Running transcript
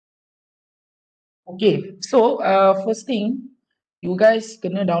Okay, so first thing, you guys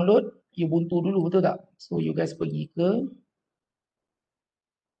kena download Ubuntu dulu, betul tak? So you guys pergi ke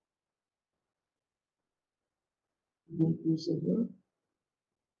Ubuntu server,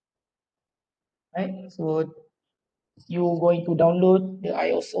 right? So you going to download the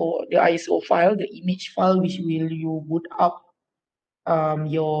ISO file, the image file, which will you boot up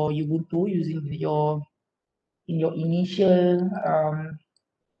your Ubuntu using your initial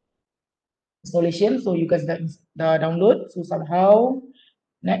installation. So you guys dah download. So somehow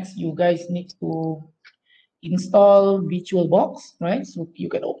next you guys need to install Virtualbox, right? So you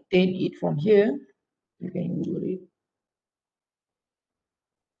can obtain it from here. You can Google it.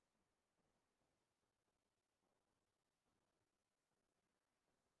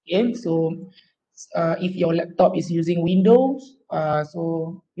 Okay, so if your laptop is using Windows,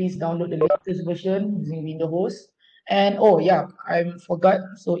 so please download the latest version using Windows host. And oh yeah, I forgot.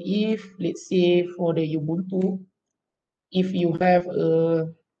 So if let's say for the Ubuntu, if you have a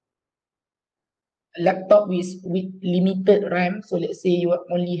laptop with limited RAM, so let's say you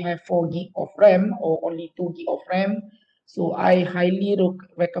only have 4 gig of RAM or only 2 gig of RAM, so I highly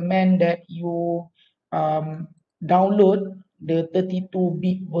recommend that you download the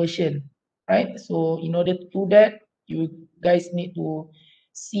 32-bit version, right? So in order to do that, you guys need to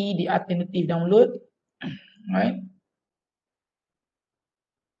see the alternative download, right?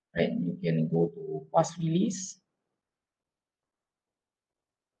 Right, you can go to fast release.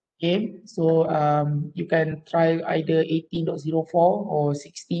 Okay, so you can try either 18.04 or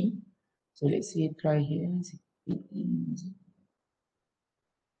 16. So let's say try here 18,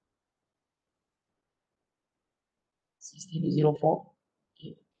 16.04.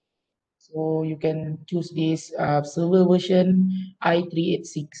 Okay. So you can choose this server version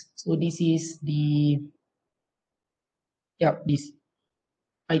i386. So this is the this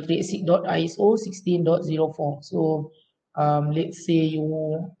i386.iso 16.04. So let's say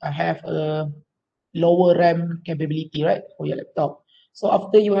you have a lower RAM capability, right, for your laptop. So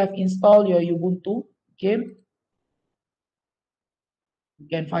after you have installed your Ubuntu, okay, you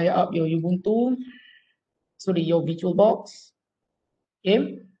can fire up your Ubuntu, sorry, your VirtualBox,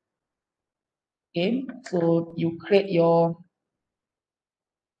 okay, okay. So you create your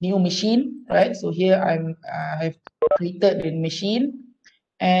new machine, right? So here I have created the machine,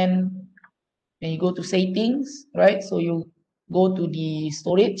 and then you go to settings, right? So you go to the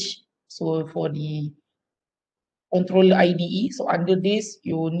storage. So for the control IDE, so under this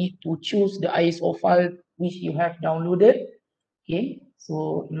you need to choose the ISO file which you have downloaded. Okay,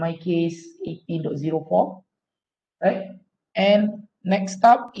 so in my case 18.04, right? And next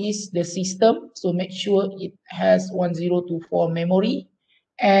up is the system. So make sure it has 1024 memory.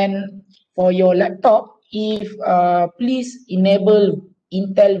 And for your laptop, if please enable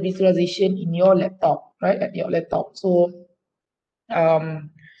Intel visualization in your laptop, right? At your laptop. So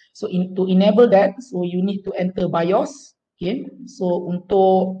to enable that, so you need to enter BIOS. Okay, so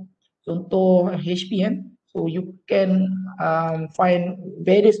untuk contoh HP kan, so you can find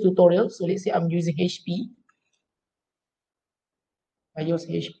various tutorials. So let's say I'm using HP, BIOS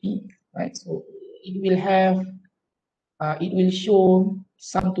HP, right? So it will show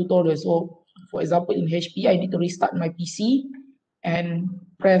some tutorials. So for example, in HP, I need to restart my PC and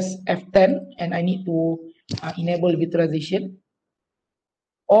press F10, and I need to enable virtualization.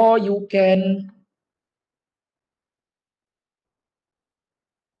 Or you can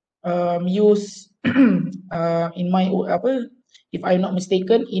use in my if I'm not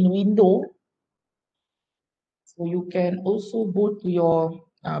mistaken, in Windows, so you can also go to your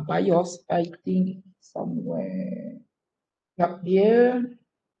BIOS. I think somewhere up here.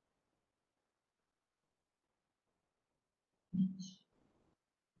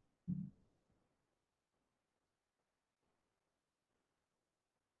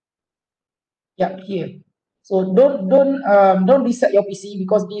 Yeah, here. So don't reset your PC,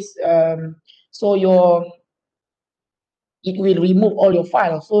 because this so it will remove all your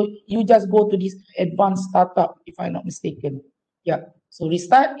files. So you just go to this advanced startup, if I'm not mistaken. Yeah. So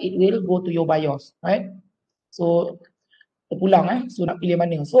restart, it will go to your BIOS, right? So pulang so nak pilih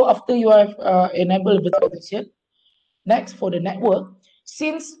mana. So after you have enabled virtualization, next for the network,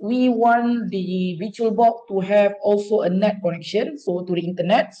 since we want the VirtualBox to have also a net connection, so to the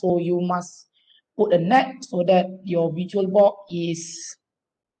internet, so you must put a net so that your VirtualBox is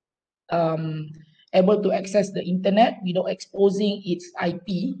able to access the internet without exposing its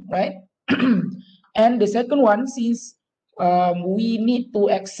IP, right? And the second one, since we need to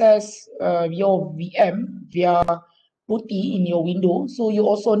access your VM via PuTTY in your window, so you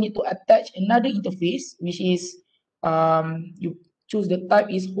also need to attach another interface, which is you choose the type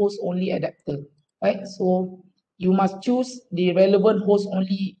is host only adapter. right? So you must choose the relevant host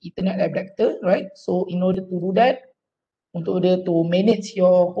only Ethernet adapter, right? So in order to do that, in order to manage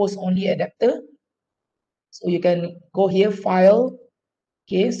your host only adapter, so you can go here file,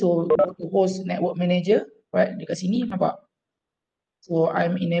 okay, so go to host network manager, right? Dekat sini nampak. So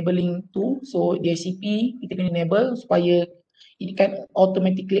I'm enabling to, so DHCP kita kena enable supaya it can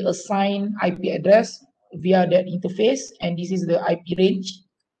automatically assign IP address via that interface, and this is the IP range.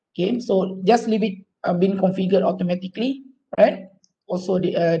 Okay, so just leave it being configured automatically, right? Also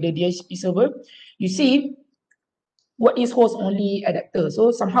the DHCP server. You see what is host only adapter. So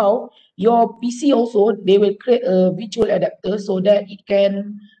somehow your PC also, they will create a virtual adapter so that it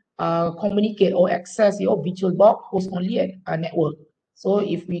can communicate or access your Virtualbox host only network. So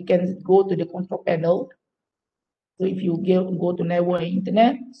if we can go to the control panel, so if you go to network and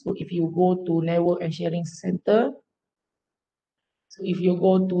internet, so if you go to network and sharing center, so if you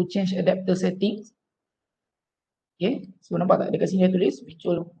go to change adapter settings, okay, so nampak tak dekat sini dia tulis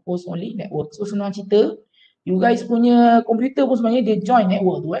virtual host only network. So senang cerita, you guys punya komputer pun sebenarnya dia join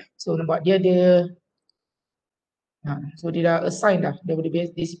network tu So nampak dia ada, so dia dah assign dah daripada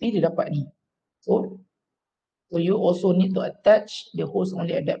DSP dia dapat ni. So you also need to attach the host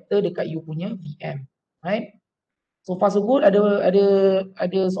only adapter dekat you punya VM, right? So far so good. Ada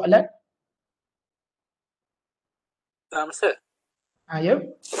soalan? Master. Ya.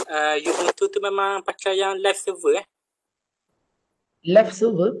 Ubuntu tu memang pakai yang live server Live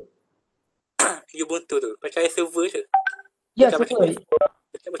server? Ubuntu tu pakai server je. Ya, server.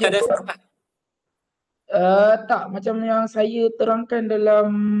 Bukan desktop lah. Tak, macam yang saya terangkan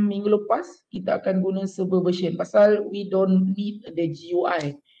dalam minggu lepas, kita akan guna server version pasal we don't need the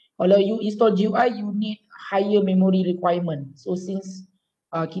GUI. Kalau you install GUI, you need higher memory requirement. So since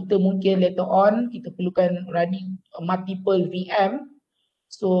kita mungkin later on, kita perlukan running multiple VM,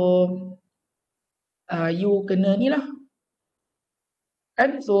 so you kena ni lah.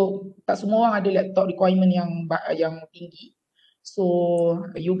 Kan? So tak semua orang ada laptop requirement yang tinggi. So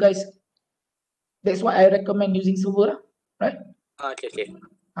you guys, that's why I recommend using server lah, right? Okay.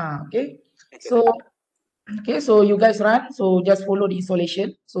 Okay. So you guys run. So just follow the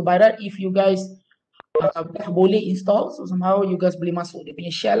installation. So by that, if you guys boleh install, so somehow you guys boleh masuk dia punya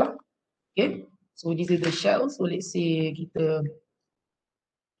shell lah. Okay. So this is the shell. So let's say kita,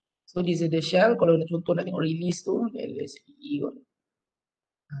 so this is the shell. Kalau contoh nak tengok release tu, LSE kot.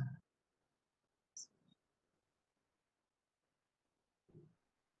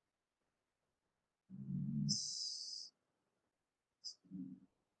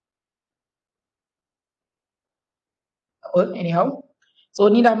 Anyhow, so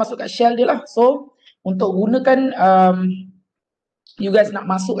ni dah masuk kat shell dia lah. So untuk gunakan you guys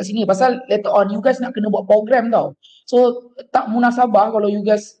nak masuk kat sini pasal later on you guys nak kena buat program tau. So tak munasabah kalau you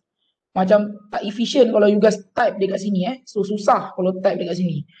guys macam tak efficient kalau you guys type dekat sini So susah kalau type dekat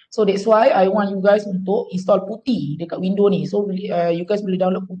sini. So that's why I want you guys untuk install putih dekat window ni. So you guys boleh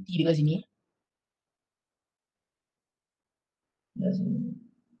download putih dekat sini.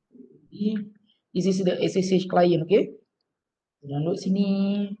 This is the SSH client, okay? Download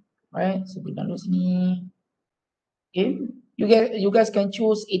sini, right? So download sini. Okay, you guys can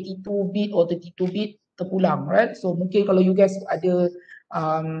choose 82-bit or 32-bit terpulang, right? So mungkin kalau you guys ada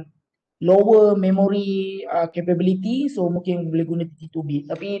lower memory capability, so mungkin boleh guna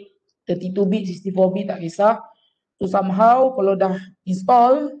 32-bit. Tapi 32-bit, 64-bit tak kisah. So somehow kalau dah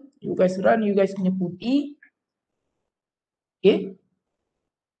install, you guys run, you guys punya putih. Okay.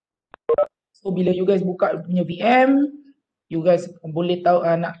 So bila you guys buka punya VM, you guys boleh tahu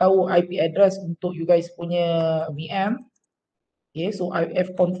nak tahu IP address untuk you guys punya VM. Okay, so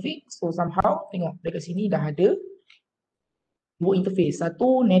ifconfig, so somehow tengok dekat sini dah ada dua interface.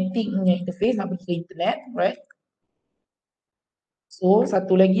 Satu netting punya interface nak pergi ke internet, right? So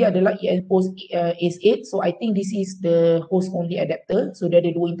satu lagi adalah ELPOS ACE8. So I think this is the host only adapter. So dia ada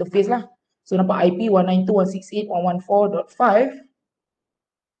dua interface lah. So nampak IP 192.168.114.5.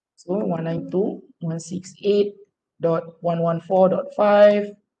 So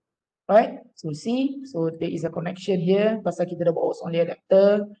 192.168.114.5. Right? So see, so there is a connection here. Pasal kita dah buat host only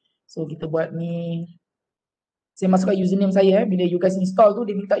adapter. So kita buat ni. Saya masukkan username saya. Bila you guys install tu,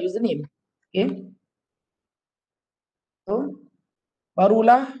 dia minta username. Okay. So,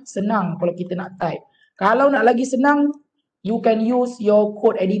 barulah senang kalau kita nak type. Kalau nak lagi senang, you can use your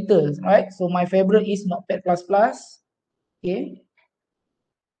code editor. Right? So, my favorite is Notepad++. Okay.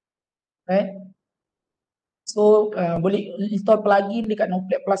 Right? So, boleh install plugin dekat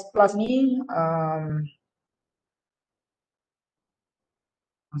Notepad++ ni.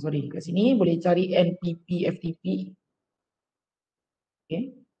 Sorry, kat sini boleh cari npp ftp.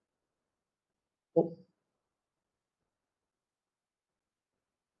 Okay. Oh.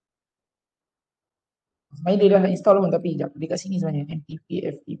 Sebenarnya dia dah install pun, tapi sekejap, dia kat sini sebenarnya mtp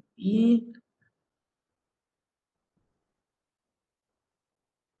ftp.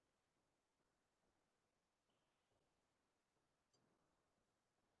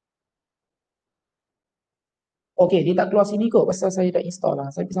 Okay, dia tak keluar sini kot pasal saya dah install lah.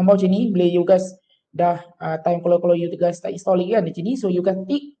 Saya sambal macam ni, bila you guys dah time kalau you guys tak install lagi kan macam ni, so you guys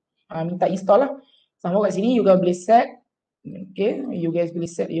tick minta install lah. Sambal kat sini you guys boleh set. Okay, you guys boleh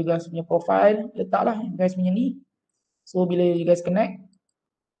set you guys punya profile, letaklah you guys punya ni. So bila you guys connect,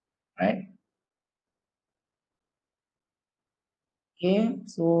 right? Okay,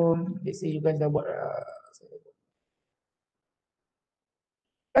 so let's say you guys dah buat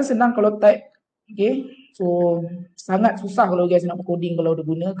kan senang kalau type. Okay, so sangat susah kalau you guys nak coding kalau dia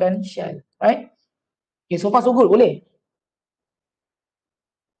gunakan shell, right? Okay, so far so good, boleh?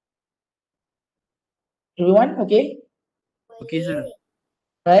 Everyone, okay? Okay, sir.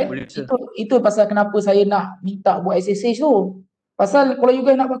 Right? Boleh, sir. Itu pasal kenapa saya nak minta buat SSH tu. Pasal kalau you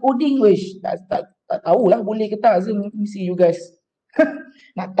guys nak buat coding, wish, tak tahulah boleh ke tak, so mesti you guys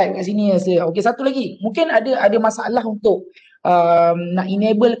nak type kat sini saja. Okey, satu lagi. Mungkin ada masalah untuk nak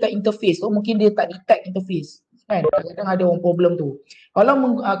enable kat interface tu, mungkin dia tak detect interface. Kan? Kadang-kadang ada orang problem tu.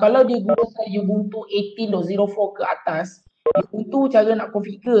 Kalau dia gunakan Ubuntu 18.04 ke atas, Ubuntu cara nak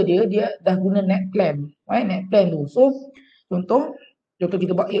configure dia dah guna net plan. Right? Net plan tu. So, contoh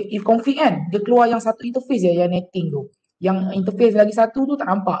kita buat if config kan, dia keluar yang satu interface je yang netting tu. Yang interface lagi satu tu tak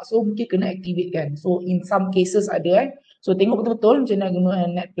nampak. So mungkin kena activate kan. So in some cases ada So tengok betul-betul macam mana guna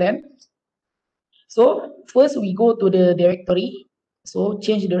net plan. So first we go to the directory. So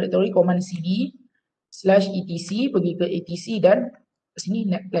change directory, command cd /etc, pergi ke etc dan sini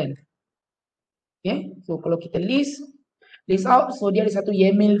net plan. Okay, so kalau kita list out, so dia ada satu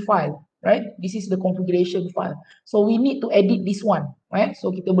YAML file, right? This is the configuration file. So we need to edit this one, right?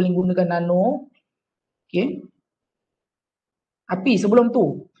 So kita boleh gunakan nano. Okay. Tapi sebelum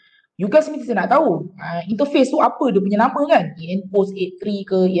tu, you guys mesti nak tahu interface tu apa dia punya nama kan? enpost 83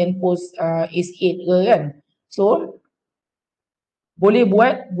 ke enpost S8 ke kan? So boleh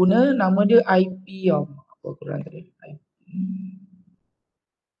buat guna nama dia IP apa kurang tadi?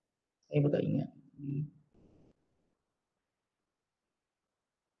 Saya pun tak ingat.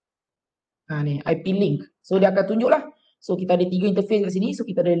 Ni IP link. So dia akan tunjuklah. So kita ada 3 interface kat sini. So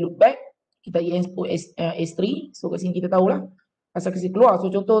kita ada loop back, kita enpost S3. So kat sini kita tahulah asal kasi keluar.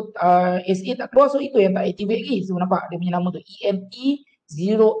 So contoh S8 tak keluar, so itu yang tak activate lagi. So nampak dia punya nama tu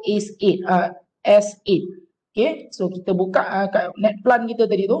ENT0S8 S8. Okay, so kita buka kat net plan kita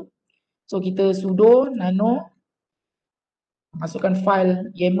tadi tu. So kita sudo nano masukkan file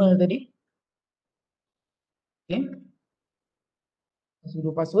YAML tadi. Okay,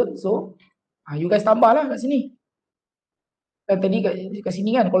 sudo password. So you guys tambahlah kat sini. Kan tadi kat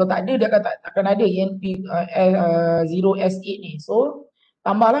sini kan, kalau tak ada dia akan ada ENP0S8 ni. So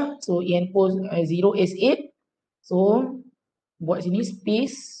tambahlah. So enpost 0S8. So buat sini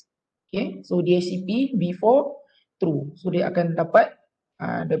space. Okay, so DHCP before true. So dia akan dapat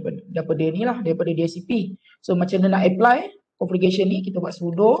daripada ni lah, daripada DHCP. So macam mana nak apply configuration ni, kita buat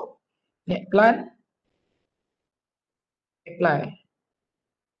sudo net plan apply.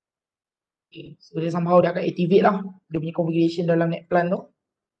 Okay, so dia somehow dia akan activate lah dia punya configuration dalam net plan tu.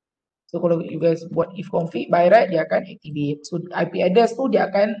 So kalau you guys buat if config by right, dia akan activate. So IP address tu dia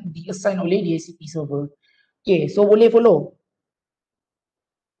akan di-assign oleh DHCP server. Okay, so boleh follow.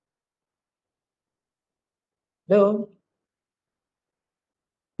 Hello?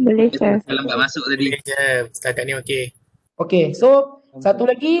 Boleh, sir. Kalau tak masuk tadi. Boleh je, setakat ni okey. Okay, so satu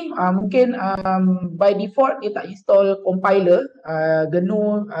lagi mungkin by default dia tak install compiler,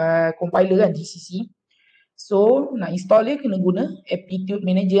 GNU compiler kan, GCC. So nak install dia kena guna aptitude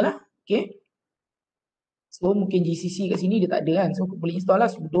manager lah. Okay. So mungkin GCC kat sini dia tak ada kan. So boleh install lah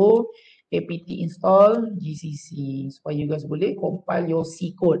sudo apt install GCC supaya you guys boleh compile your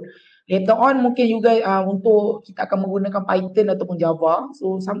C code. Later on mungkin you guys untuk kita akan menggunakan Python ataupun Java.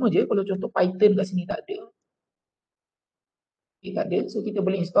 So sama je kalau contoh Python kat sini tak ada. Okay, tak ada. So kita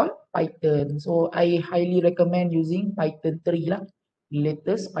boleh install Python. So I highly recommend using Python 3 lah.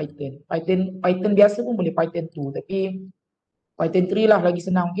 Latest Python. Python biasa pun boleh Python 2. Tapi Python 3 lah lagi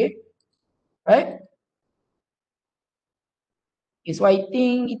senang. Okay. Right? Okay, so I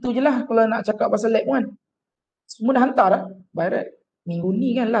think itu je lah kalau nak cakap pasal lab kan. Semua dah hantar lah. Barat. Minggu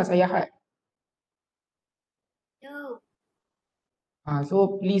ni kan lah saya had.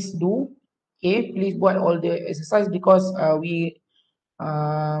 So please do. Okay, please buat all the exercise because we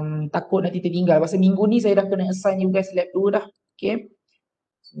takut nanti tertinggal. Pasal minggu ni saya dah kena assign you guys lab 2 dah. Okay.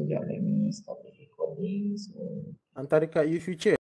 So yeah, let me stop the recording. So Hantar dekat U Future.